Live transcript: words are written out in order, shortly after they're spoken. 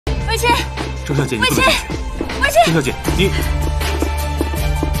心，周小姐，你不能进去。魏心，周小姐，你。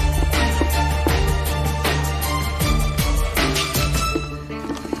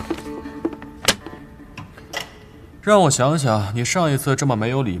 让我想想，你上一次这么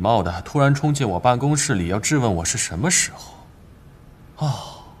没有礼貌的突然冲进我办公室里要质问我是什么时候？哦，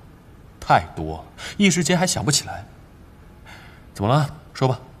太多了，一时间还想不起来。怎么了？说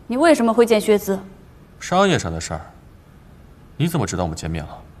吧。你为什么会见薛姿？商业上的事儿。你怎么知道我们见面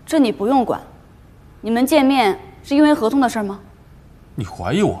了？这你不用管。你们见面是因为合同的事吗？你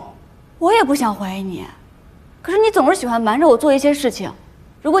怀疑我？我也不想怀疑你，可是你总是喜欢瞒着我做一些事情。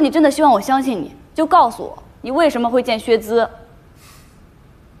如果你真的希望我相信你，就告诉我。 你为什么会见薛姿？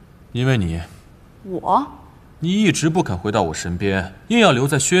因为你，我，你一直不肯回到我身边，硬要留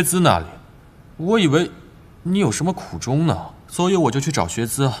在薛姿那里。我以为你有什么苦衷呢，所以我就去找薛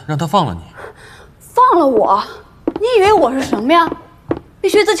姿，让她放了你。放了我？你以为我是什么呀？被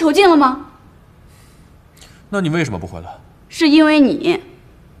薛姿囚禁了吗？那你为什么不回来？是因为你。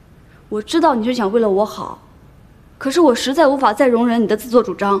我知道你是想为了我好，可是我实在无法再容忍你的自作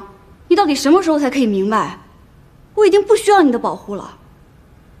主张。你到底什么时候才可以明白？ 我已经不需要你的保护了，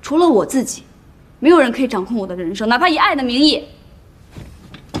除了我自己，没有人可以掌控我的人生，哪怕以爱的名义。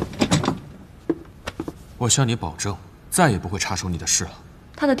我向你保证，再也不会插手你的事了。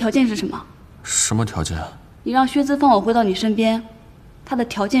他的条件是什么？什么条件啊？你让薛姿放我回到你身边，他的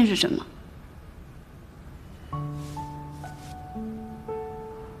条件是什么？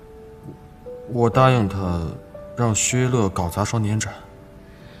我答应他，让薛乐搞砸双年展。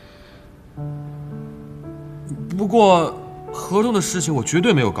 不过，合同的事情我绝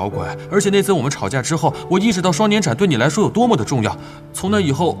对没有搞鬼，而且那次我们吵架之后，我意识到双年展对你来说有多么的重要。从那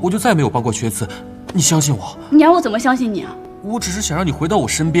以后，我就再没有帮过薛姿。你相信我？你让我怎么相信你啊？我只是想让你回到我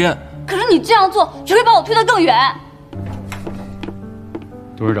身边。可是你这样做只会把我推得更远。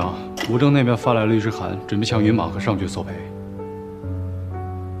董事长，吴征那边发来了律师函，准备向云马和上爵索赔。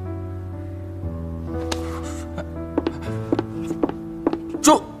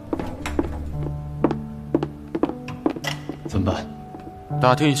周。 怎么办？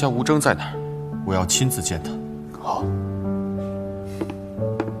打听一下吴征在哪儿，我要亲自见他。好。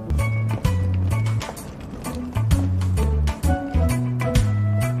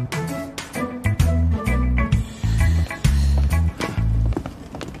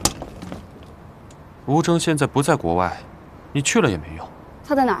吴征现在不在国外，你去了也没用。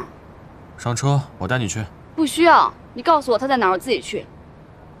他在哪儿？上车，我带你去。不需要，你告诉我他在哪儿，我自己去。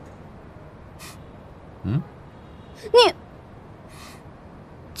嗯？你。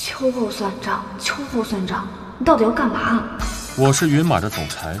 秋后算账，秋后算账，你到底要干嘛？我是云马的总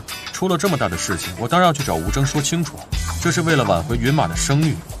裁，出了这么大的事情，我当然要去找吴征说清楚。这是为了挽回云马的声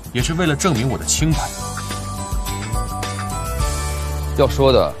誉，也是为了证明我的清白。要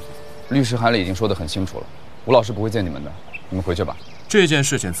说的，律师函里已经说得很清楚了，吴老师不会见你们的，你们回去吧。这件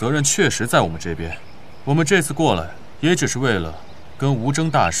事情责任确实在我们这边，我们这次过来也只是为了跟吴征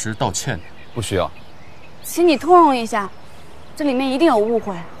大师道歉。不需要，请你通融一下。 这里面一定有误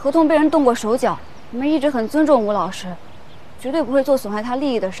会，合同被人动过手脚。你们一直很尊重吴老师，绝对不会做损害他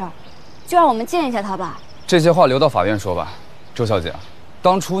利益的事儿，就让我们见一下他吧。这些话留到法院说吧。周小姐，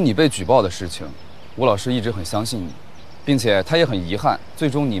当初你被举报的事情，吴老师一直很相信你，并且他也很遗憾，最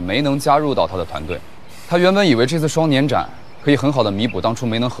终你没能加入到他的团队。他原本以为这次双年展可以很好的弥补当初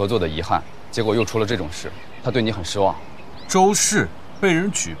没能合作的遗憾，结果又出了这种事，他对你很失望。周氏被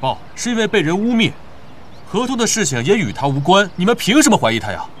人举报是因为被人污蔑。 合同的事情也与他无关，你们凭什么怀疑他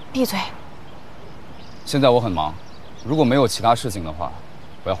呀？闭嘴！现在我很忙，如果没有其他事情的话，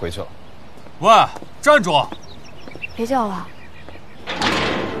我要回去了。喂，站住！别叫了。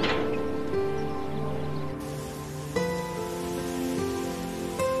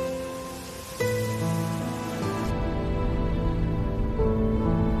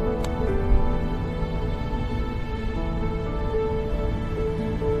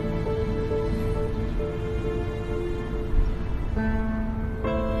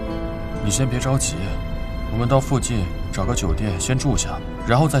你先别着急，我们到附近找个酒店先住下，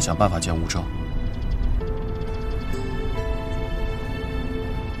然后再想办法见吴征。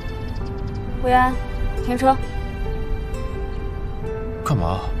薇安，停车！干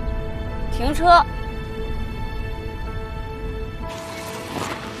嘛？停车！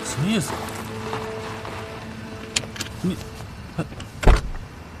什么意思啊？你，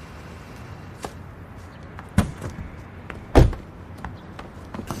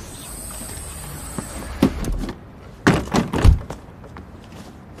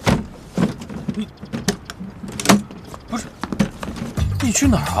不是，你去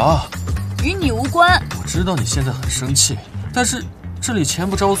哪儿啊？与你无关。我知道你现在很生气，但是这里前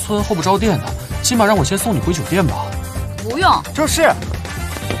不着村后不着店的，起码让我先送你回酒店吧。不用。周氏，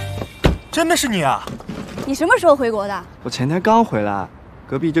真的是你啊！你什么时候回国的？我前天刚回来，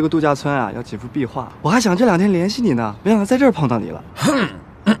隔壁这个度假村啊要几幅壁画，我还想这2天联系你呢，没想到在这儿碰到你了。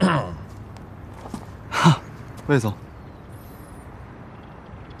哈，魏总。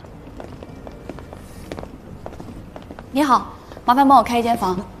你好，麻烦帮我开一间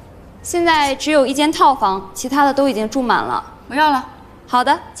房。现在只有1间套房，其他的都已经住满了。我要了。好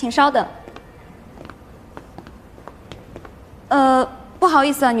的，请稍等。不好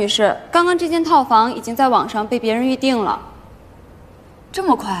意思啊，女士，刚刚这间套房已经在网上被别人预定了。这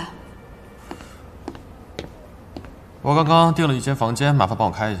么快？我刚刚订了1间房间，麻烦帮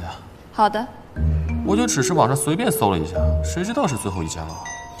我开一下。好的。我就只是网上随便搜了一下，谁知道是最后1间了？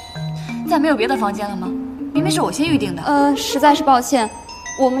再没有别的房间了吗？明明是我先预定的。实在是抱歉，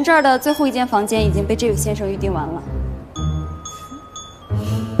我们这儿的最后1间房间已经被这位先生预定完了。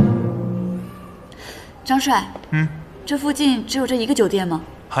张帅，这附近只有这1个酒店吗？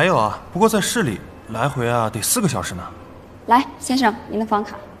还有啊，不过在市里来回啊得4个小时呢。来，先生，您的房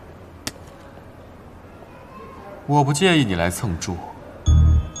卡。我不介意你来蹭住，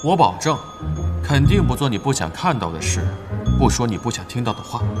我保证，肯定不做你不想看到的事，不说你不想听到的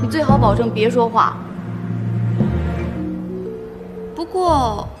话。你最好保证别说话。不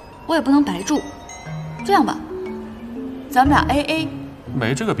过我也不能白住，这样吧，咱们俩 AA。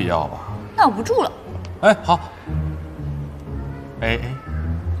没这个必要吧？那我不住了。哎，好。AA。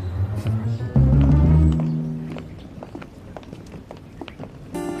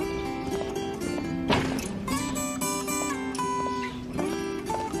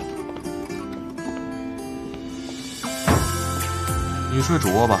你睡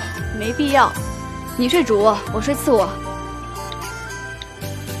主卧吧。没必要，你睡主卧，我睡次卧。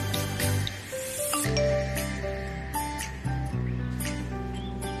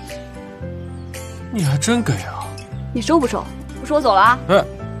你还真给啊！你收不收？不收我走了啊！哎，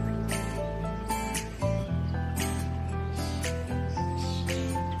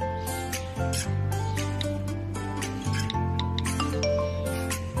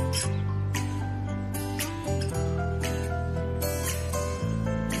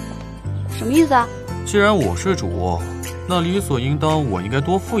什么意思啊？既然我睡主卧，那理所应当我应该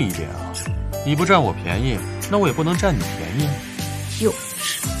多付一点啊！你不占我便宜，那我也不能占你便宜。就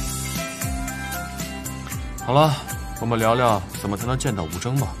是。好了，我们聊聊怎么才能见到吴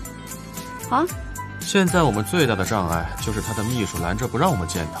征吧。啊？现在我们最大的障碍就是他的秘书拦着不让我们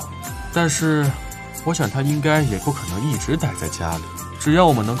见他，但是我想他应该也不可能一直待在家里，只要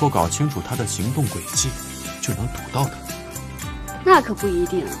我们能够搞清楚他的行动轨迹，就能堵到他。那可不一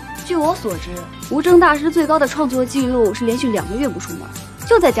定。据我所知，吴征大师最高的创作记录是连续2个月不出门，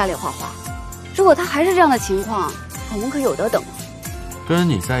就在家里画画。如果他还是这样的情况，我们可有得等了。跟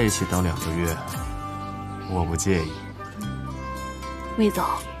你在一起等2个月，我不介意。魏总，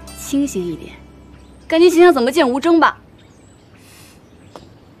清醒一点，赶紧想想怎么见吴征吧。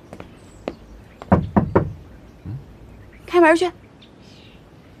开门去。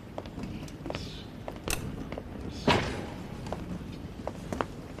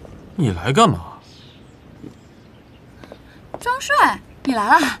你来干嘛？张帅，你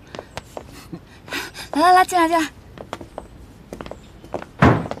来了！来，进来。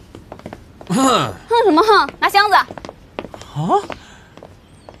哼什么哼？拿箱子。啊？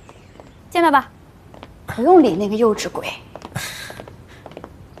进来吧，不用理那个幼稚鬼。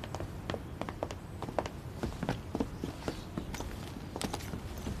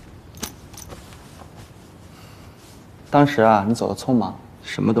当时啊，你走的匆忙，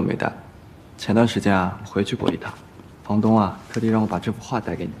什么都没带。前段时间啊，我回去过一趟，房东啊特地让我把这幅画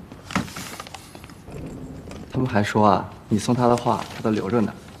带给你。他们还说啊，你送他的画他都留着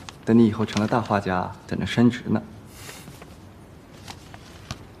呢，等你以后成了大画家，等着升职呢。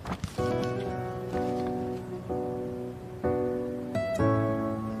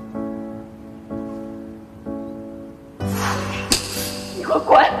你给我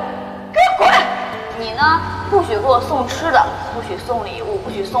滚！给我滚！你呢？不许给我送吃的，不许送礼物，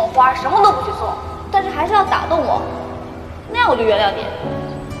不许送花，什么都不许送。但是还是要打动我，那样我就原谅你。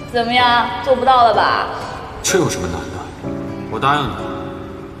怎么样？做不到了吧？这有什么难的？我答应你。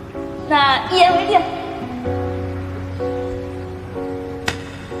那一言为定。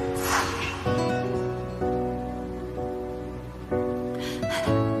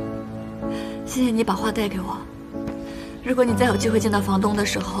谢谢你把画带给我。如果你再有机会见到房东的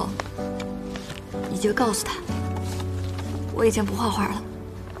时候，你就告诉他，我已经不画画了，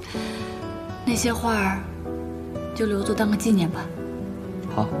那些画儿就留作当个纪念吧。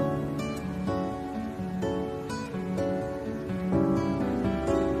好。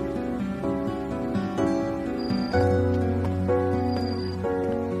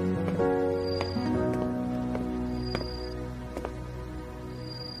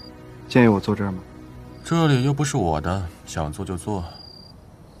建议我坐这儿吗？这里又不是我的，想坐就坐。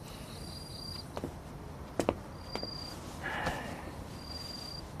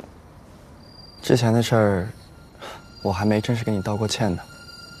之前的事儿，我还没正式跟你道过歉呢，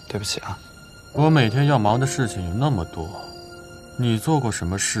对不起啊。我每天要忙的事情有那么多，你做过什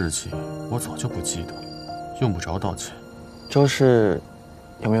么事情，我早就不记得了，用不着道歉。周氏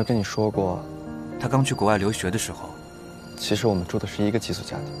有没有跟你说过，他刚去国外留学的时候，其实我们住的是一个寄宿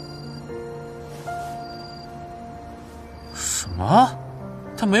家庭？什么？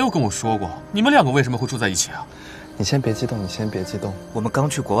他没有跟我说过。你们两个为什么会住在一起啊？你先别激动，你先别激动。我们刚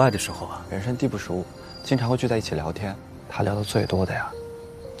去国外的时候啊，人生地不熟，经常会聚在一起聊天。他聊的最多的呀，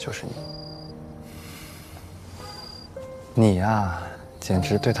就是你。你呀，简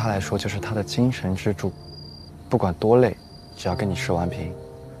直对他来说就是他的精神支柱。不管多累，只要跟你视完频，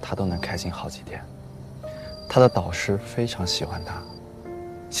他都能开心好几天。他的导师非常喜欢他，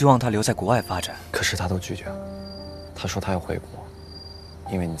希望他留在国外发展，可是他都拒绝了。他说他要回国，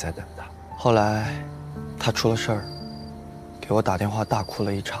因为你在等他。后来，他出了事儿，给我打电话大哭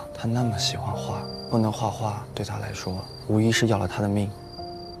了一场。他那么喜欢画，不能画画对他来说无疑是要了他的命。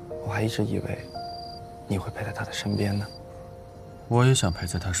我还一直以为你会陪在他的身边呢。我也想陪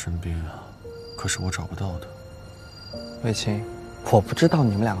在他身边啊，可是我找不到他。卫青，我不知道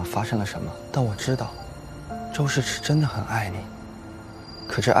你们两个发生了什么，但我知道，周氏是真的很爱你。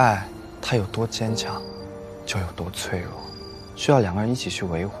可这爱，它有多坚强，就有多脆弱，需要两个人一起去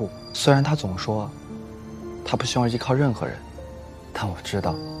维护。虽然他总说，他不希望依靠任何人，但我知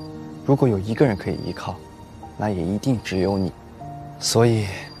道，如果有一个人可以依靠，那也一定只有你。所以，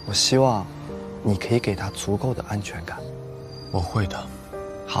我希望你可以给他足够的安全感。我会的。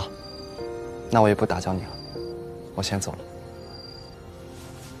好，那我也不打搅你了，我先走了。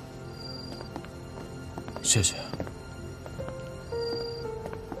谢谢。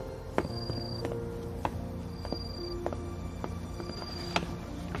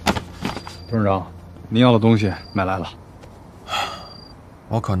董事长，您要的东西买来了。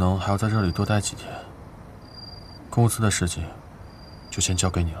我可能还要在这里多待几天。公司的事情就先交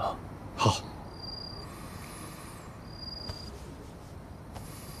给你了。好。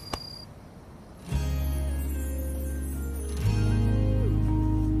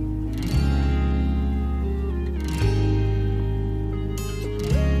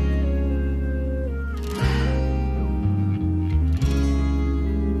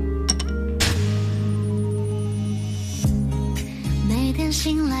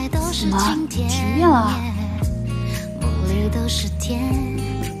什么？停电了？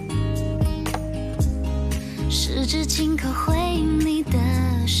十指紧扣回应你的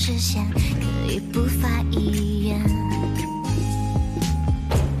视线，可以不发一言。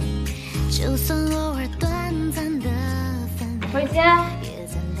就算偶尔短暂的分别，魏谦，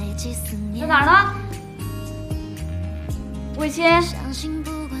在哪儿呢？魏谦，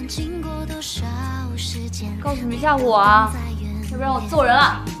告诉你吓唬我啊，要不然我揍人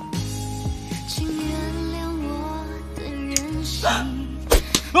了。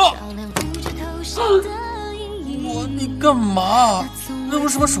你干嘛？那不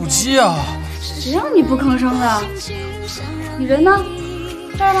是什么手机啊！谁让你不吭声的？你人呢？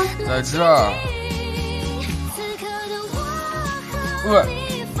这儿吗？在这儿。喂，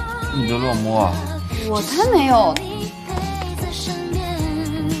你别乱摸啊！我才没有。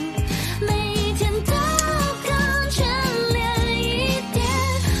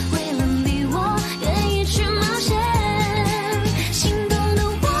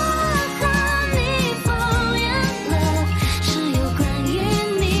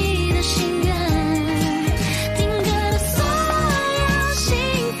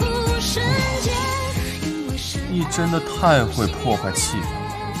真的太会破坏气氛了。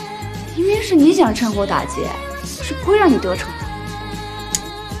明明是你想趁火打劫，是不会让你得逞的。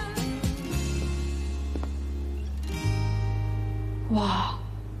哇，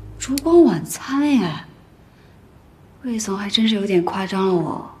烛光晚餐耶！魏总还真是有点夸张了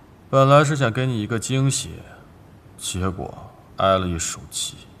我。本来是想给你一个惊喜，结果挨了一手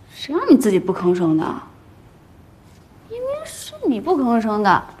气。谁让你自己不吭声的？明明是你不吭声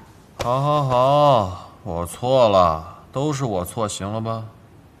的。好，好，好。我错了，都是我错，行了吧？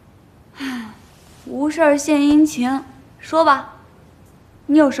无事献殷勤，说吧，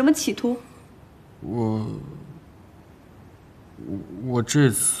你有什么企图？我这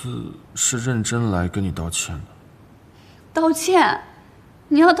次是认真来跟你道歉的。道歉？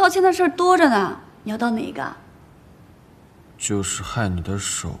你要道歉的事多着呢，你要道哪个？就是害你的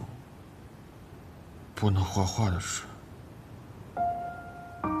手不能画画的事。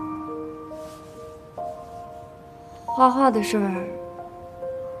画画的事儿，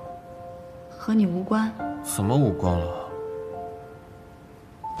和你无关。怎么无关了？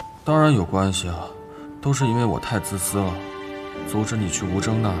当然有关系啊，都是因为我太自私了，阻止你去吴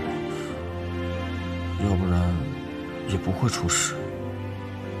征那里，要不然也不会出事。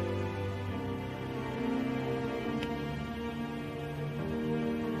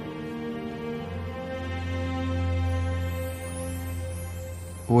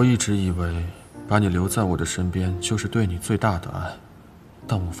我一直以为把你留在我的身边就是对你最大的爱，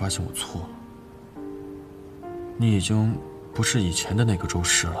但我发现我错了。你已经不是以前的那个周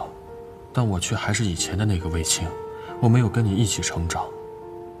氏了，但我却还是以前的那个卫青。我没有跟你一起成长，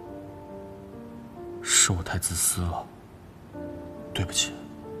是我太自私了，对不起。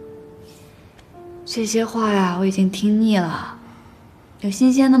这些话呀，我已经听腻了。有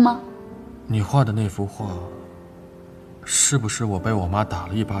新鲜的吗？你画的那幅画，是不是我被我妈打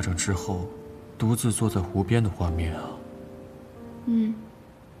了一巴掌之后，独自坐在湖边的画面啊？嗯，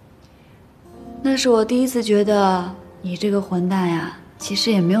那是我第一次觉得你这个混蛋呀，其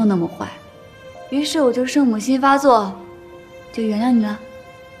实也没有那么坏。于是我就圣母心发作，就原谅你了。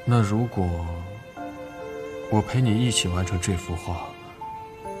那如果我陪你一起完成这幅画，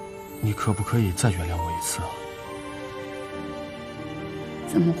你可不可以再原谅我一次啊？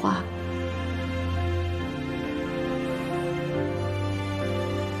怎么画？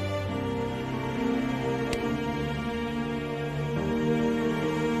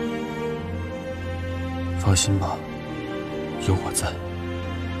放心吧，有我在。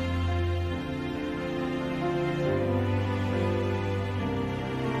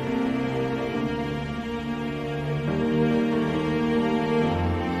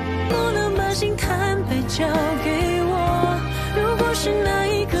不能把心坦白交给我，如果是那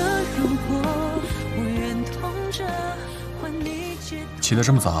一个如果，我愿痛着换你解脱。起得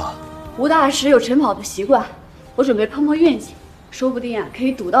这么早啊？吴大师有晨跑的习惯，我准备碰碰运气，说不定啊可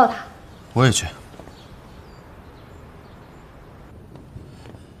以堵到他。我也去。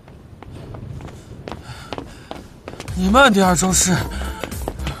你慢点，周氏。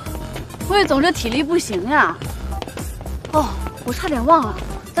魏总这体力不行呀。哦，我差点忘了，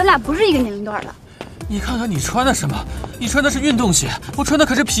咱俩不是一个年龄段的。你看看你穿的什么？你穿的是运动鞋，我穿的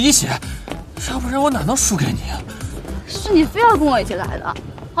可是皮鞋，要不然我哪能输给你啊？是你非要跟我一起来的。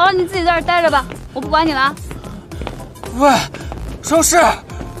好了，你自己在这待着吧，我不管你了啊。喂，周氏。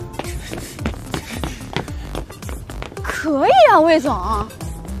可以啊，魏总。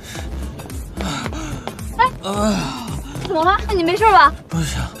哎，怎么了？那你没事吧？不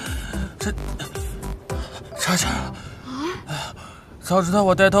行，这差点了。早知道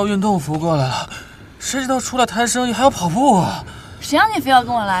我带套运动服过来了，谁知道出来谈生意还要跑步啊？谁让你非要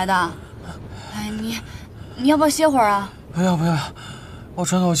跟我来的？哎，你要不要歇会儿啊？不要，我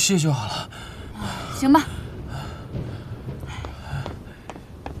喘口气就好了。行吧。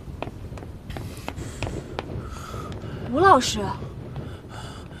吴老师，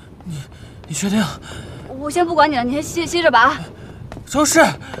你确定？我先不管你了，你先歇着吧。周氏，吴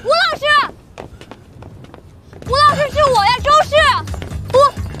老师，吴老师是我呀，周氏，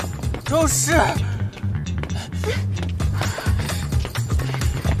周氏，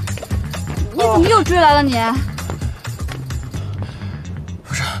你怎么又追来了你？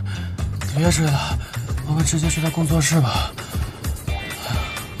不是，你别追了，我们直接去他工作室吧。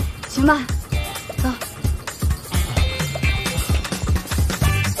行吧，走。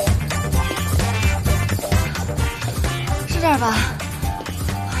是这儿吧？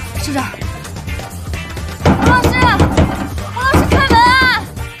是这儿。吴老师，吴老师开门啊！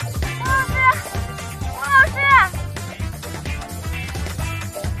吴老师，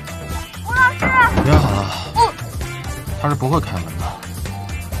吴老师，吴老师。别喊了，他是不会开门的。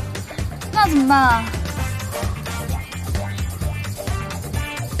那怎么办啊？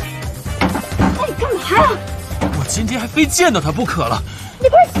哎，你干嘛呀？我今天还非见到他不可了。你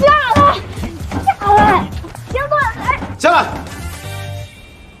快下来！下来！杨总，哎，下来！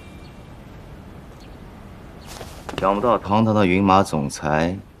想不到堂堂的云马总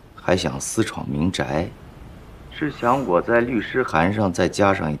裁还想私闯民宅，是想我在律师函上再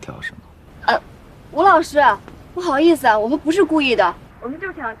加上一条什么？吴老师，不好意思啊，我们不是故意的，我们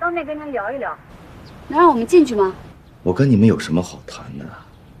就想当面跟您聊一聊，能让我们进去吗？我跟你们有什么好谈的？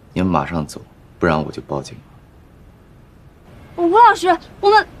你们马上走，不然我就报警了。吴老师，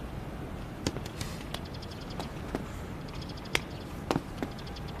我们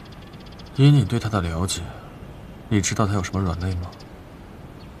以你对他的了解，你知道他有什么软肋吗？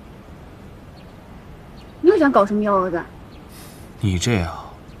你又想搞什么幺蛾子？你这样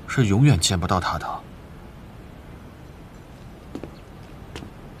是永远见不到他的。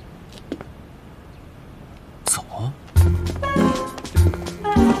走啊！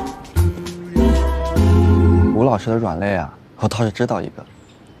老师的软肋啊，我倒是知道一个。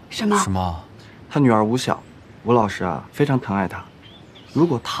什么？什么？他女儿吴晓，吴老师啊非常疼爱她。如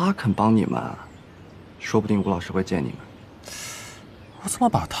果他肯帮你们，说不定吴老师会见你们。我怎么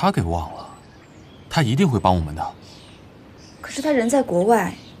把他给忘了？他一定会帮我们的。可是他人在国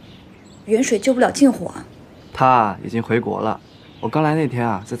外，远水救不了近火啊。他已经回国了，我刚来那天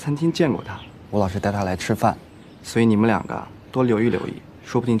啊，在餐厅见过他。吴老师带他来吃饭，所以你们两个多留意留意，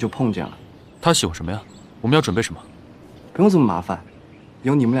说不定就碰见了。他喜欢什么呀？我们要准备什么？不用这么麻烦，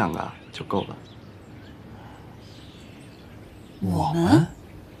有你们两个就够了。我们？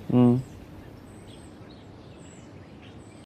嗯。